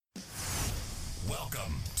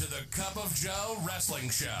Welcome to the Cup of Joe Wrestling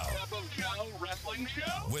Show. Cup of Joe Wrestling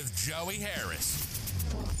Show with Joey Harris,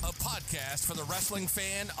 a podcast for the wrestling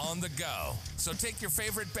fan on the go. So take your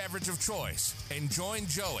favorite beverage of choice and join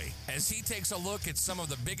Joey as he takes a look at some of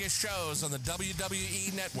the biggest shows on the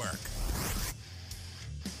WWE Network.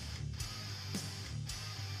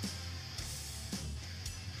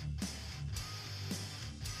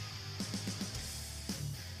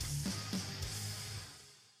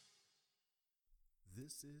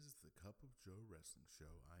 This is the Cup of Joe Wrestling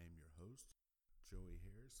Show. I am your host, Joey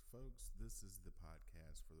Harris. Folks, this is the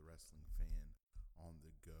podcast for the wrestling fan on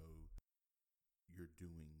the go. You're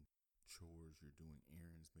doing chores, you're doing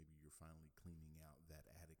errands, maybe you're finally cleaning out that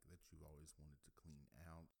attic that you've always wanted to clean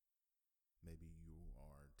out. Maybe you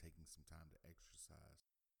are taking some time to exercise.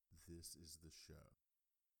 This is the show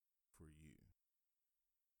for you.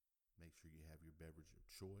 Make sure you have your beverage of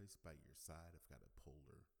choice by your side. I've got a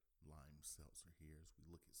Polar Lime Seltzer here as we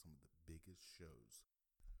look at some of the biggest shows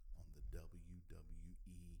on the WWE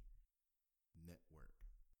Network.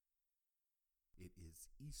 It is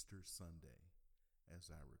Easter Sunday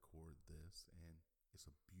as I record this, and it's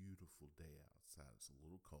a beautiful day outside. It's a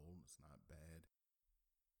little cold, it's not bad.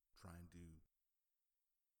 Trying to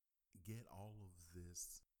get all of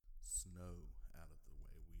this snow out of the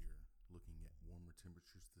way. We are looking at warmer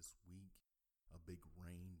temperatures this week, a big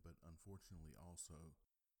rain, but unfortunately also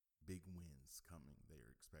big winds coming. They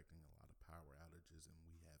are expecting a lot of power outages, and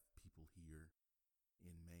we have people here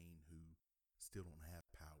in Maine who still don't have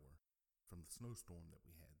power from the snowstorm that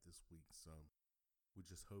we had this week. So we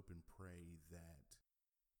just hope and pray that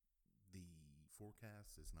the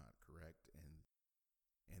forecast is not correct and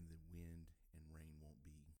the wind and rain won't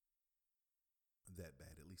be that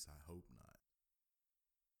bad. At least I hope not.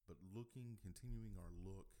 But continuing our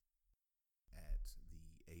look at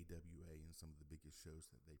the AWA and some of the biggest shows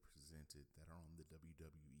that they presented that are on the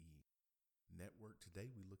WWE Network.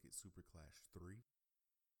 Today we look at Super Clash 3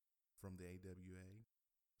 from the AWA.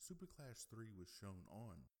 Super Clash 3 was shown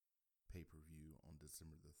on pay-per-view on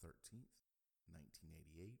December the 13th,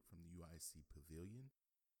 1988 from the UIC Pavilion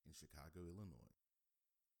in Chicago, Illinois.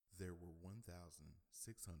 There were 1,672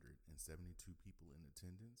 people in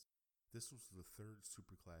attendance. This was the third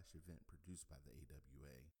Super Clash event produced by the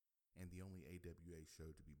AWA, and the only AWA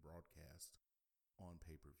show to be broadcast on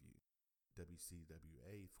pay-per-view.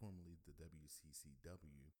 WCWA, formerly the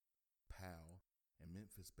WCCW, PAL, and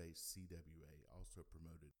Memphis-based CWA also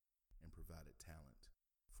promoted and provided talent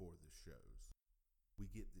for the shows. We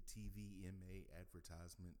get the TVMA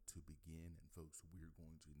advertisement to begin, and folks, we're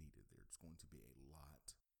going to need it. There's going to be a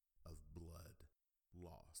lot of blood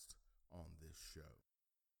lost on this show.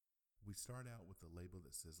 We start out with a label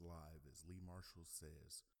that says live as Lee Marshall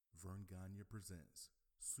says, Verne Gagne presents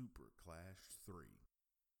Super Clash 3.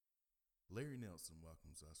 Larry Nelson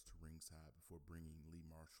welcomes us to ringside before bringing Lee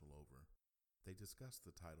Marshall over. They discuss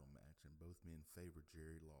the title match and both men favor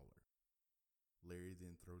Jerry Lawler. Larry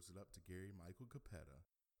then throws it up to Gary Michael Capetta,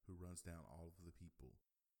 who runs down all of the people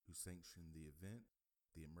who sanctioned the event,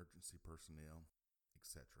 the emergency personnel,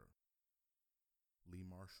 etc. Lee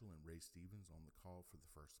Marshall and Ray Stevens on the call for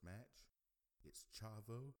the first match. It's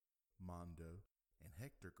Chavo, Mondo, and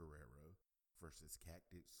Hector Guerrero versus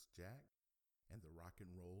Cactus Jack and the Rock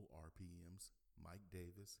and Roll RPMs Mike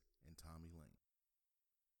Davis and Tommy Lane.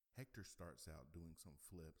 Hector starts out doing some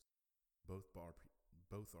flips. Both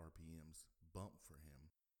RPMs bump for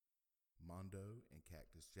him. Mondo and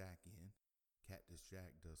Cactus Jack in. Cactus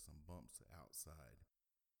Jack does some bumps outside.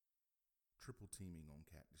 Triple teaming on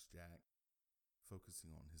Cactus Jack,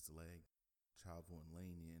 focusing on his leg. Chavo and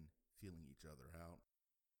Lane in, feeling each other out.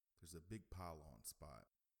 There's a big pylon spot.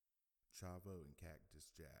 Chavo and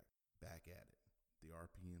Cactus Jack back at it. The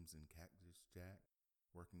RPMs and Cactus Jack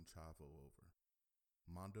working Chavo over.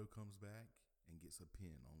 Mondo comes back and gets a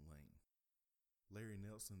pin on Lane. Larry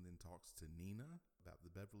Nelson then talks to Nina about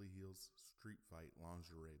the Beverly Hills Street Fight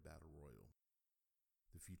Lingerie Battle Royal.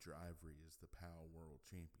 The future Ivory is the PAL World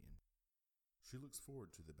Champion. She looks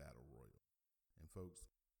forward to the Battle Royal. And folks,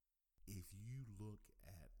 if you look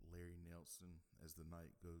at Larry Nelson as the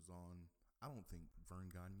night goes on, I don't think Verne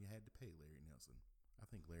Gagne had to pay Larry Nelson. I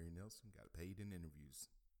think Larry Nelson got paid in interviews.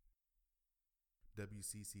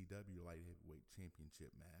 WCCW Light Heavyweight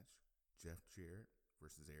Championship match, Jeff Jarrett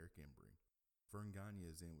versus Eric Embry. Verne Gagne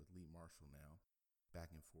is in with Lee Marshall now,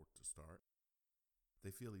 back and forth to start.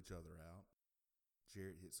 They feel each other out.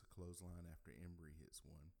 Jarrett hits a clothesline after Embry hits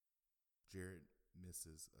one. Jarrett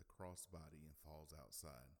misses a crossbody and falls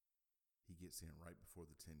outside. He gets in right before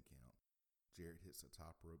the 10 count. Jarrett hits a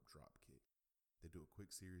top rope drop kick. They do a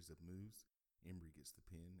quick series of moves. Embry gets the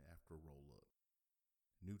pin after a roll up.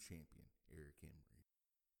 New champion, Eric Embry.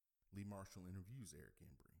 Lee Marshall interviews Eric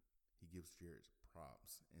Embry. He gives Jarrett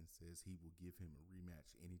props and says he will give him a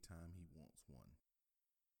rematch anytime he wants one.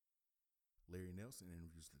 Larry Nelson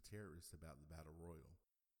interviews the terrorist about the Battle Royal.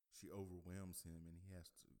 She overwhelms him, and he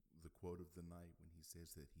has the quote of the night when he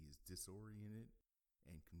says that he is disoriented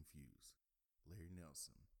and confused. Larry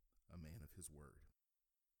Nelson, a man of his word.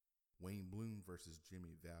 Wayne Bloom versus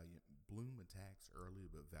Jimmy Valiant. Bloom attacks early,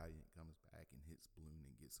 but Valiant comes back and hits Bloom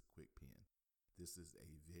and gets a quick pin. This is a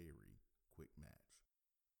very quick match.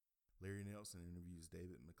 Larry Nelson interviews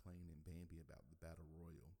David McLane and Bambi about the Battle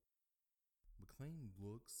Royal. McLane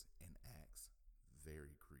looks and acts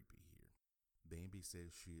very creepy here. Bambi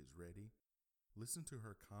says she is ready. Listen to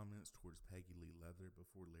her comments towards Peggy Lee Leather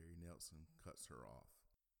before Larry Nelson cuts her off.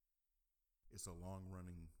 It's a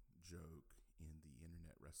long-running joke in the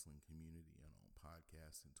internet wrestling community and on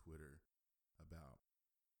podcasts and Twitter about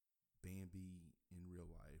Bambi in real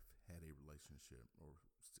life had a relationship, or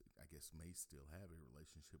I guess may still have a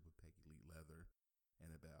relationship with Peggy Lee Leather,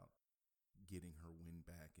 and about getting her win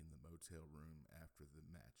back in the motel room after the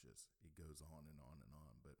matches. It goes on and on and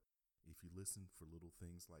on, but if you listen for little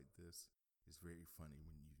things like this, it's very funny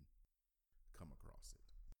when you come across it.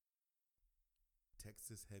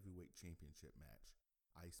 Texas Heavyweight Championship match.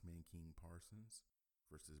 Iceman King Parsons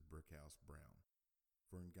versus Brickhouse Brown.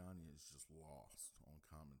 Vern Gagne is just lost on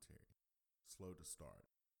commentary. Slow to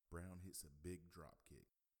start. Brown hits a big drop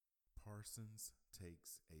kick. Parsons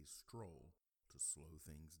takes a stroll to slow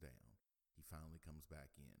things down. He finally comes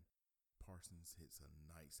back in. Parsons hits a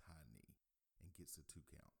nice high knee and gets a 2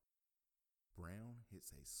 count. Brown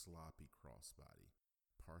hits a sloppy crossbody.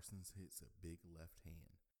 Parsons hits a big left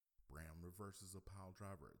hand. Brown reverses a pile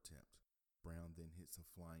driver attempt. Brown then hits a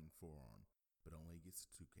flying forearm, but only gets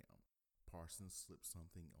a 2 count. Parsons slips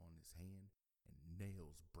something on his hand and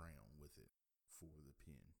nails Brown with it for the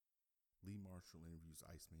pin. Lee Marshall interviews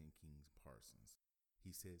Iceman King Parsons.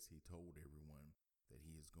 He says he told everyone that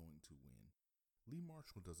he is going to win. Lee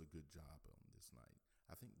Marshall does a good job on this night.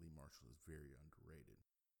 I think Lee Marshall is very underrated.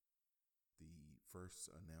 The first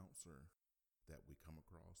announcer that we come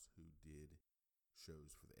across who did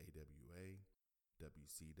shows for the AWA,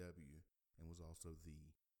 WCW, and was also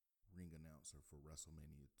the ring announcer for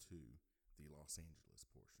WrestleMania 2, the Los Angeles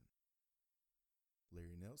portion.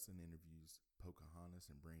 Larry Nelson interviews Pocahontas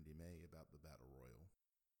and Brandy May about the Battle Royal.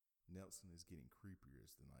 Nelson is getting creepier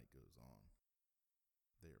as the night goes on.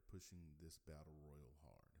 They are pushing this Battle Royal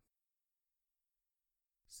hard.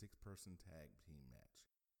 6-person tag team match.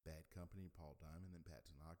 Bad Company, Paul Diamond and Pat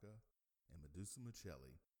Tanaka, and Medusa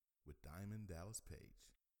Michelli with Diamond Dallas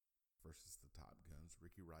Page versus the Top Guns,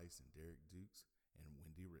 Ricky Rice and Derek Dukes and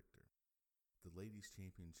Wendy Richter. The Ladies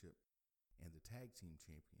Championship and the Tag Team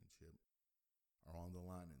Championship are on the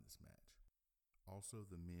line in this match. Also,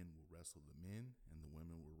 the men will wrestle the men and the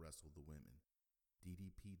women will wrestle the women.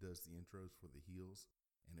 DDP does the intros for the heels,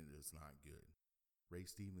 and it is not good. Ray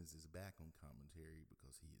Stevens is back on commentary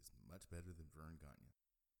because he is much better than Vern Gagne.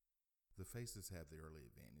 The faces have the early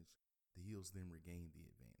advantage. The heels then regain the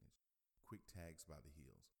advantage. Quick tags by the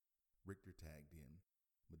heels. Richter tagged in.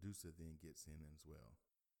 Medusa then gets in as well.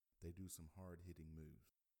 They do some hard-hitting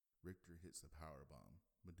moves. Richter hits a powerbomb.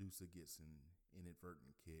 Medusa gets an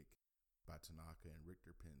inadvertent kick by Tanaka and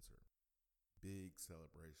Richter pins her. Big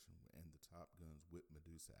celebration, and the Top Guns whip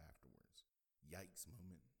Medusa afterwards. Yikes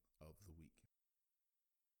moment of the week.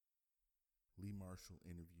 Lee Marshall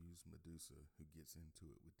interviews Medusa, who gets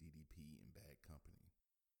into it with DDP and Bad Company.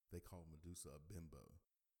 They call Medusa a bimbo.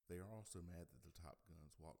 They are also mad that the Top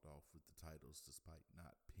Guns walked off with the titles despite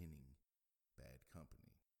not pinning Bad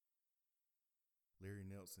Company. Larry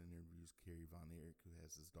Nelson interviews Kerry Von Erich, who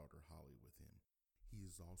has his daughter Holly with him. He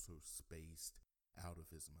is also spaced out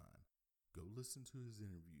of his mind. Go listen to his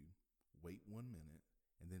interview, wait 1 minute,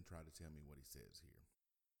 and then try to tell me what he says here.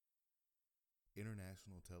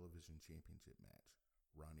 International Television Championship match.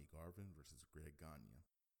 Ronnie Garvin versus Greg Gagne.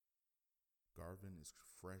 Garvin is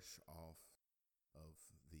fresh off of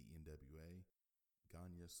the NWA.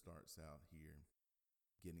 Gagne starts out here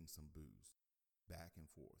getting some boos. Back and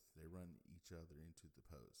forth. They run each other into the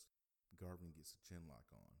post. Garvin gets a chinlock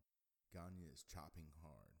on. Gagne is chopping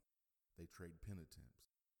hard. They trade pin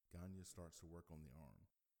attempts. Gagne starts to work on the arm.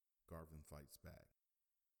 Garvin fights back.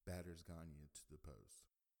 Batters Gagne to the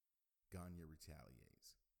post. Gagne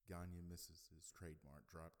retaliates. Gagne misses his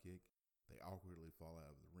trademark dropkick. They awkwardly fall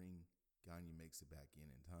out of the ring. Gagne makes it back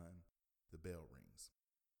in time. The bell rings.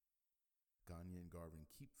 Gagne and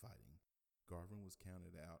Garvin keep fighting. Garvin was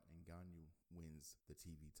counted out and Gagne wins the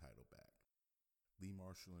TV title back. Lee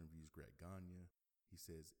Marshall interviews Greg Gagne. He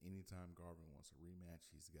says anytime Garvin wants a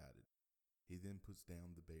rematch, he's got it. He then puts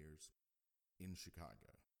down the Bears in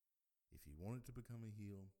Chicago. If he wanted to become a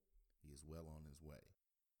heel, he is well on his way.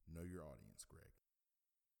 Know your audience, Greg.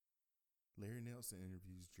 Larry Nelson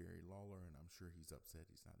interviews Jerry Lawler, and I'm sure he's upset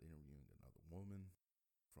he's not interviewing another woman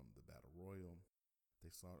from the Battle Royal. They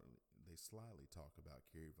slyly talk about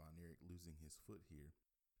Kerry Von Erich losing his foot here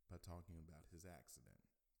by talking about his accident,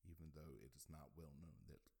 even though it is not well known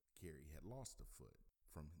that Kerry had lost a foot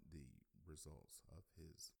from the results of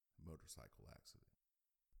his motorcycle accident.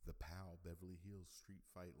 The POW Beverly Hills Street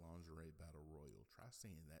Fight Lingerie Battle Royal. Try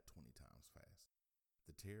saying that 20 times fast.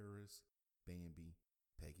 The Terrorists, Bambi,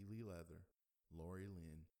 Peggy Lee Leather, Lori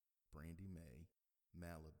Lynn, Brandy May,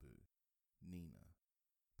 Malibu, Nina,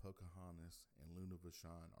 Pocahontas, and Luna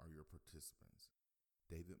Vachon are your participants.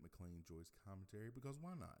 David McLean joins commentary because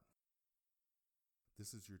why not?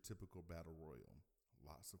 This is your typical battle royal.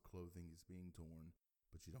 Lots of clothing is being torn,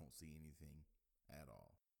 but you don't see anything at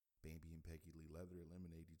all. Bambi and Peggy Lee Leather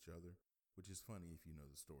eliminate each other, which is funny if you know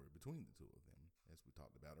the story between the two of them, as we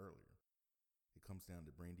talked about earlier. It comes down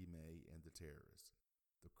to Brandy May and the Terrorists.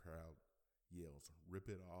 The crowd yells, "Rip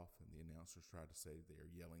it off," and the announcers try to say they are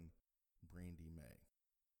yelling Brandy May.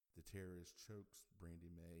 The Terrorist chokes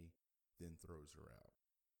Brandy May, then throws her out.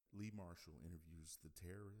 Lee Marshall interviews the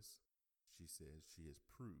Terrorist. She says she has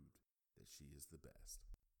proved that she is the best.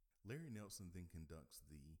 Larry Nelson then conducts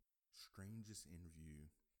the strangest interview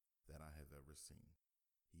that I have ever seen.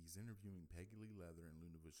 He's interviewing Peggy Lee Leather and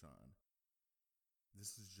Luna Vachon.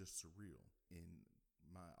 This is just surreal. In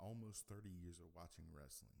my almost 30 years of watching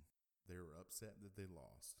wrestling, they were upset that they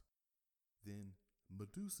lost. Then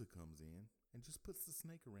Medusa comes in and just puts the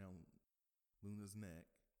snake around Luna's neck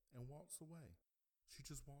and walks away. She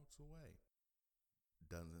just walks away.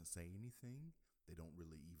 Doesn't say anything. They don't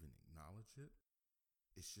really even acknowledge it.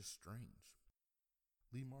 It's just strange.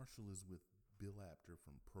 Lee Marshall is with Bill Apter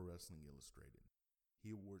from Pro Wrestling Illustrated.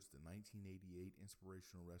 He awards the 1988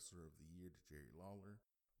 Inspirational Wrestler of the Year to Jerry Lawler.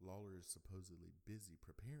 Lawler is supposedly busy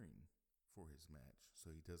preparing for his match,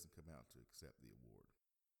 so he doesn't come out to accept the award.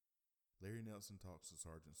 Larry Nelson talks to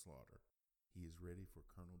Sergeant Slaughter. He is ready for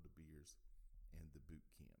Colonel De Beers and the boot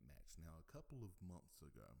camp match. Now, a couple of months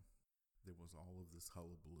ago, there was all of this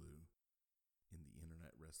hullabaloo in the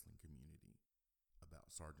internet wrestling community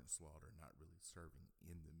about Sergeant Slaughter not really serving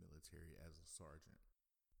in the military as a sergeant.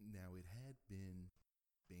 Now, it had been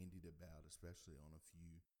bandied about, especially on a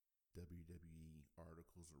few WWE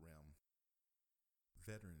articles around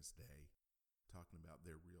Veterans Day, talking about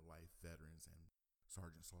their real-life veterans, and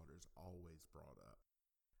Sergeant Slaughter is always brought up.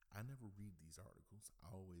 I never read these articles.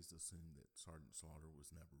 I always assumed that Sergeant Slaughter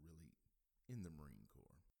was never really in the Marine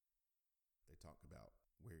Corps. They talk about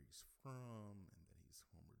where he's from and that he's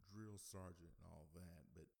a former drill sergeant and all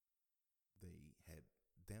that, but they had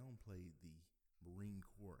downplayed the Marine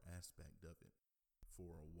Corps aspect of it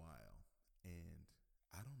for a while. And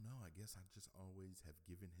I don't know, I guess I just always have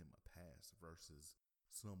given him a pass versus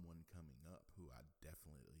someone coming up who I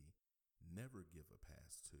definitely never give a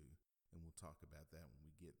pass to. And we'll talk about that when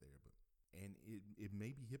we get there. And it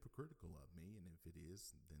may be hypocritical of me, and if it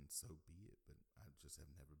is, then so be it. But I just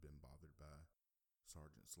have never been bothered by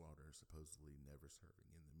Sergeant Slaughter supposedly never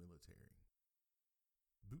serving in the military.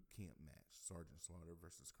 Boot camp match, Sergeant Slaughter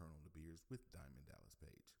versus Colonel De Beers with Diamond Dallas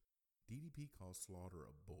Page. DDP calls Slaughter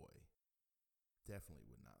a boy.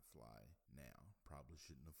 Definitely would not fly now. Probably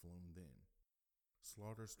shouldn't have flown then.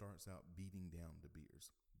 Slaughter starts out beating down De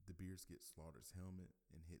Beers. De Beers gets Slaughter's helmet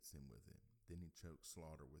and hits him with it. Then he chokes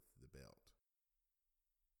Slaughter with the belt.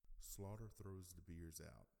 Slaughter throws De Beers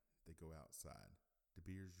out. They go outside. De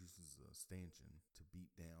Beers uses a stanchion to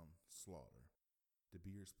beat down Slaughter. De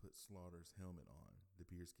Beers puts Slaughter's helmet on. De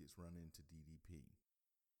Beers gets run into DDP.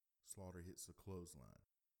 Slaughter hits a clothesline.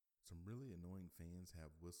 Some really annoying fans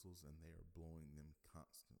have whistles and they are blowing them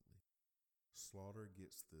constantly. Slaughter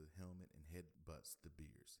gets the helmet and headbutts De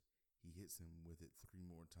Beers. He hits him with it 3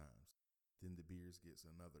 more times. Then De Beers gets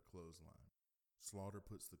another clothesline. Slaughter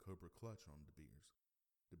puts the Cobra Clutch on De Beers.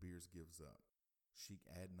 De Beers gives up. Sheik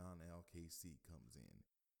Adnan Al-KC comes in.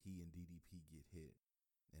 He and DDP get hit,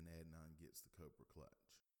 and Adnan gets the Cobra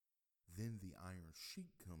Clutch. Then the Iron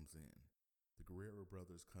Sheik comes in. The Guerrero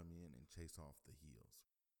brothers come in and chase off the heels.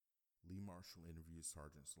 Lee Marshall interviews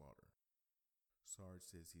Sergeant Slaughter. Sarge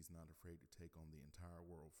says he's not afraid to take on the entire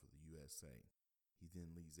world for the USA. He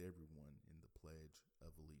then leads everyone in the Pledge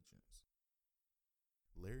of Allegiance.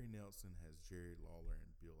 Larry Nelson has Jerry Lawler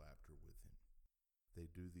and Bill Apter with him. They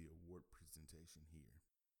do the award presentation here.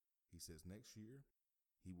 He says next year,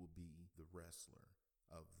 he will be the wrestler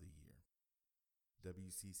of the year.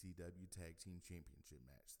 WCCW Tag Team Championship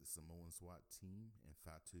match. The Samoan SWAT team and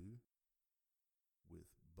Fatu with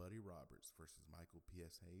Buddy Roberts versus Michael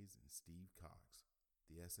P.S. Hayes and Steve Cox.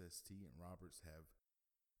 The SST and Roberts have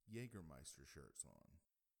Jägermeister shirts on.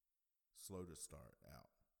 Slow to start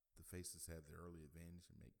out. The faces have the early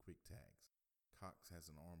advantage and make quick tags. Cox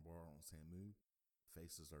has an armbar on Samu.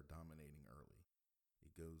 Faces are dominating early.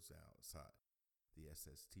 It goes outside. The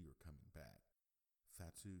SST are coming back.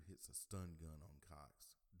 Fatu hits a stun gun on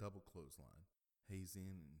Cox. Double clothesline. Hayes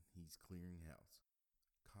in and he's clearing house.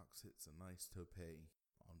 Cox hits a nice tope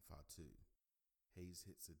on Fatu. Hayes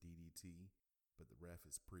hits a DDT, but the ref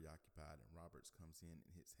is preoccupied and Roberts comes in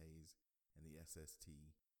and hits Hayes, and the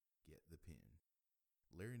SST get the pin.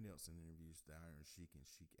 Larry Nelson interviews the Iron Sheik and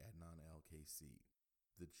Sheik Adnan Al-KC.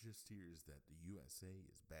 The gist here is that the USA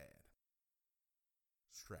is bad.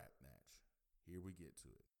 Strap match. Here we get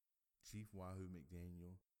to it. Chief Wahoo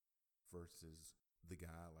McDaniel versus the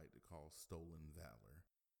guy I like to call Stolen Valor,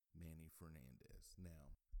 Manny Fernandez.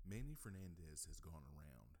 Now, Manny Fernandez has gone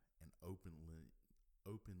around and openly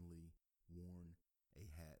worn a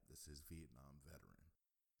hat that says Vietnam veteran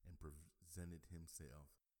and presented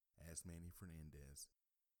himself as Manny Fernandez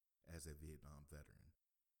as a Vietnam veteran.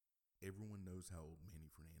 Everyone knows how old Manny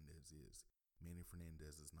Fernandez is. Manny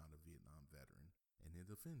Fernandez is not a Vietnam veteran, and it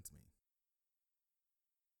offends me.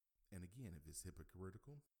 And again, if it's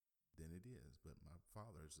hypocritical, then it is. But my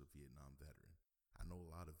father is a Vietnam veteran. I know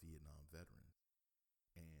a lot of Vietnam veterans.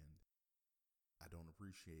 And I don't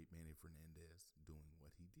appreciate Manny Fernandez doing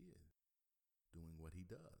what he did, doing what he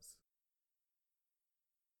does.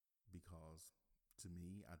 Because to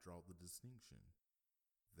me, I draw the distinction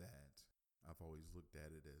that I've always looked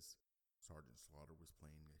at it as Sergeant Slaughter was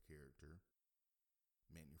playing a character.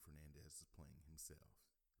 Manny Fernandez is playing himself.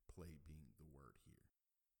 Play being the word here.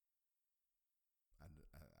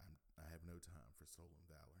 I have no time for Stolen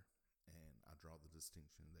Valor, and I draw the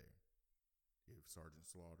distinction there. If Sergeant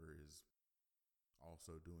Slaughter is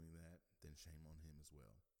also doing that, then shame on him as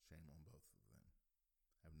well. Shame on both of them.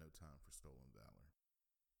 I have no time for Stolen Valor.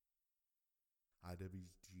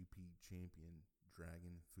 IWGP champion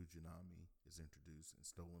Dragon Fujinami is introduced, and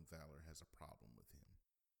Stolen Valor has a problem with him.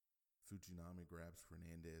 Fujinami grabs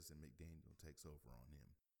Fernandez and McDaniel takes over on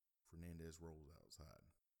him. Fernandez rolls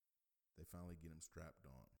outside. They finally get him strapped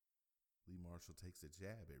on. Lee Marshall takes a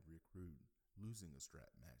jab at Rick Rude, losing a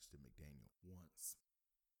strap match to McDaniel once.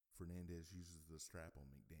 Fernandez uses the strap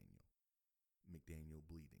on McDaniel. McDaniel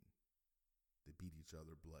bleeding. They beat each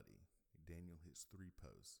other bloody. McDaniel hits 3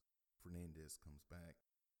 posts. Fernandez comes back.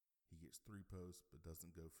 He gets 3 posts but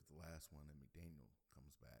doesn't go for the last one, and McDaniel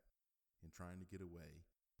comes back. In trying to get away,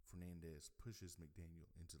 Fernandez pushes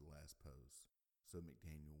McDaniel into the last post, so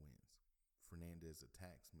McDaniel wins. Fernandez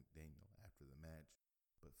attacks McDaniel after the match,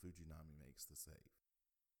 but Fujinami makes the save.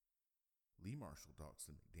 Lee Marshall talks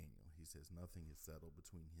to McDaniel. He says nothing is settled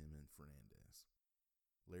between him and Fernandez.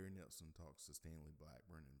 Larry Nelson talks to Stanley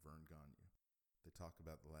Blackburn and Vern Gagne. They talk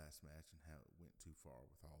about the last match and how it went too far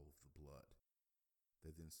with all of the blood.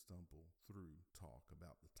 They then stumble through talk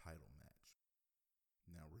about the title match.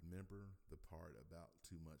 Now remember the part about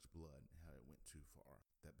too much blood and how it went too far.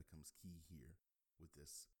 That becomes key here with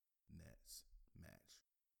this next match.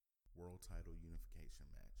 World title unification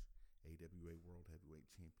match. AWA World Heavyweight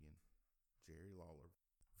Champion Jerry Lawler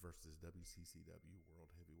versus WCCW World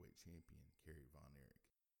Heavyweight Champion Kerry Von Erich.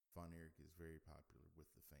 Von Erich is very popular with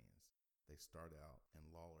the fans. They start out and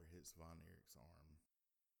Lawler hits Von Erich's arm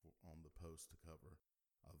on the post to cover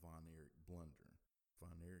a Von Erich blunder.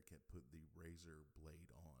 Von Erich had put the razor blade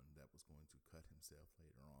on that was going to cut himself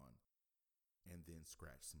later on, and then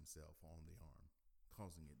scratched himself on the arm,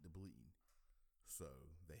 causing it to bleed.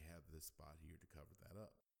 So they have this spot here to cover that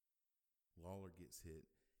up. Lawler gets hit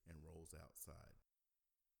and rolls outside.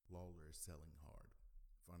 Lawler is selling hard.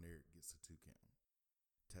 Von Erich gets a 2 count.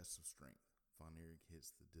 Test of strength. Von Erich hits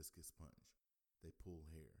the discus punch. They pull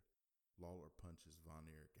hair. Lawler punches Von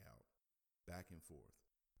Erich out. Back and forth.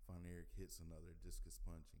 Von Erich hits another discus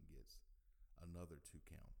punch and gets another 2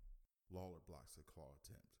 count. Lawler blocks a claw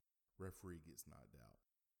attempt. Referee gets knocked out.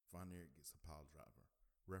 Von Erich gets a pile driver.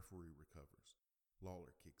 Referee recovers.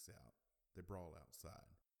 Lawler kicks out. They brawl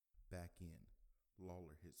outside. Back in.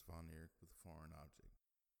 Lawler hits Von Erich with a foreign object.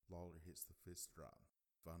 Lawler hits the fist drop.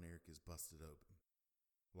 Von Erich is busted open.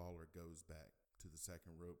 Lawler goes back to the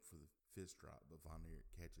second rope for the fist drop, but Von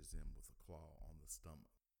Erich catches him with a claw on the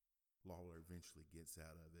stomach. Lawler eventually gets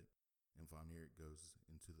out of it, and Von Erich goes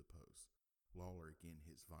into the post. Lawler again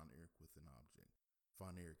hits Von Erich with an object.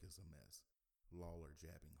 Von Erich is a mess. Lawler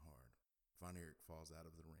jabbing hard. Von Erich falls out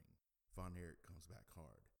of the ring. Von Erich comes back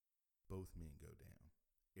hard. Both men go down.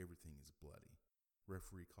 Everything is bloody.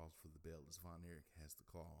 Referee calls for the bell as Von Erich has the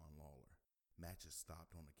claw on Lawler. Match is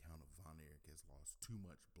stopped on account of Von Erich has lost too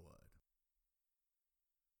much blood.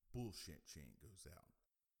 Bullshit chant goes out.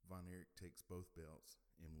 Von Erich takes both belts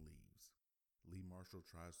and leaves. Lee Marshall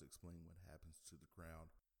tries to explain what happens to the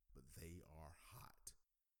crowd, but they are hot.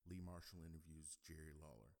 Lee Marshall interviews Jerry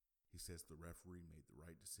Lawler. He says the referee made the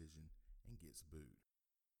right decision and gets booed.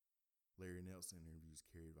 Larry Nelson interviews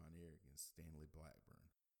Kerry Von Erich and Stanley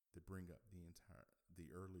Blackburn. They bring up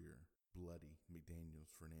the earlier bloody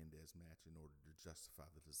McDaniels-Fernandez match in order to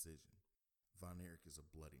justify the decision. Von Erich is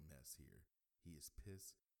a bloody mess here. He is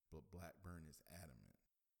pissed, but Blackburn is adamant.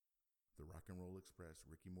 The Rock and Roll Express,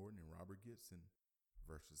 Ricky Morton and Robert Gibson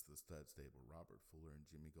versus the Stud Stable, Robert Fuller and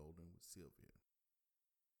Jimmy Golden with Sylvia.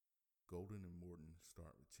 Golden and Morton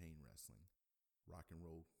start with chain wrestling. Rock and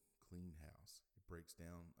Roll clean house. It breaks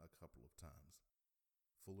down a couple of times.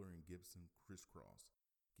 Fuller and Gibson crisscross.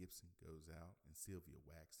 Gibson goes out and Sylvia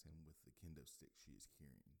whacks him with the kendo stick she is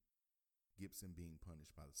carrying. Gibson being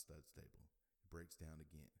punished by the Stud Stable. It breaks down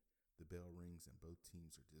again. The bell rings and both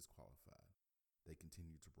teams are disqualified. They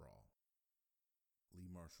continue to brawl. Lee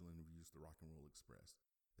Marshall interviews the Rock and Roll Express.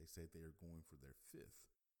 They say they are going for their 5th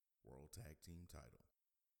World Tag Team title.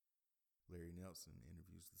 Larry Nelson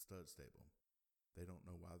interviews the Stud Stable. They don't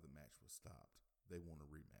know why the match was stopped. They want a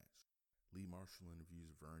rematch. Lee Marshall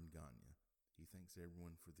interviews Vern Gagne. He thanks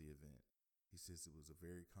everyone for the event. He says it was a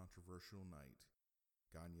very controversial night.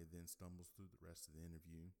 Gagne then stumbles through the rest of the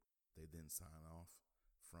interview. They then sign off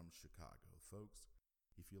from Chicago. Folks,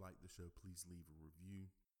 if you like the show, please leave a review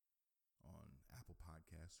on Apple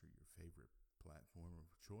Podcasts or your favorite platform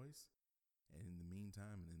of choice. And in the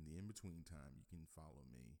meantime and in the in-between time, you can follow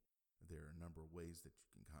me. There are a number of ways that you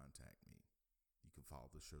can contact me. You can follow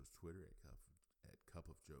the show's Twitter at Cup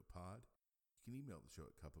of Joe Pod. You can email the show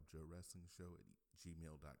at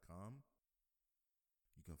cupofjoewrestlingshow@gmail.com.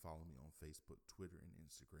 You can follow me on Facebook, Twitter, and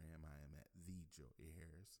Instagram. I am at the Joey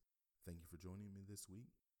Harris. Thank you for joining me this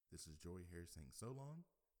week. This is Joey Harris saying so long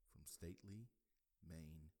from Stately,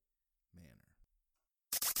 Maine Manor.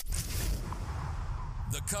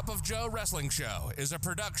 The Cup of Joe Wrestling Show is a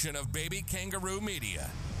production of Baby Kangaroo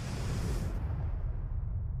Media.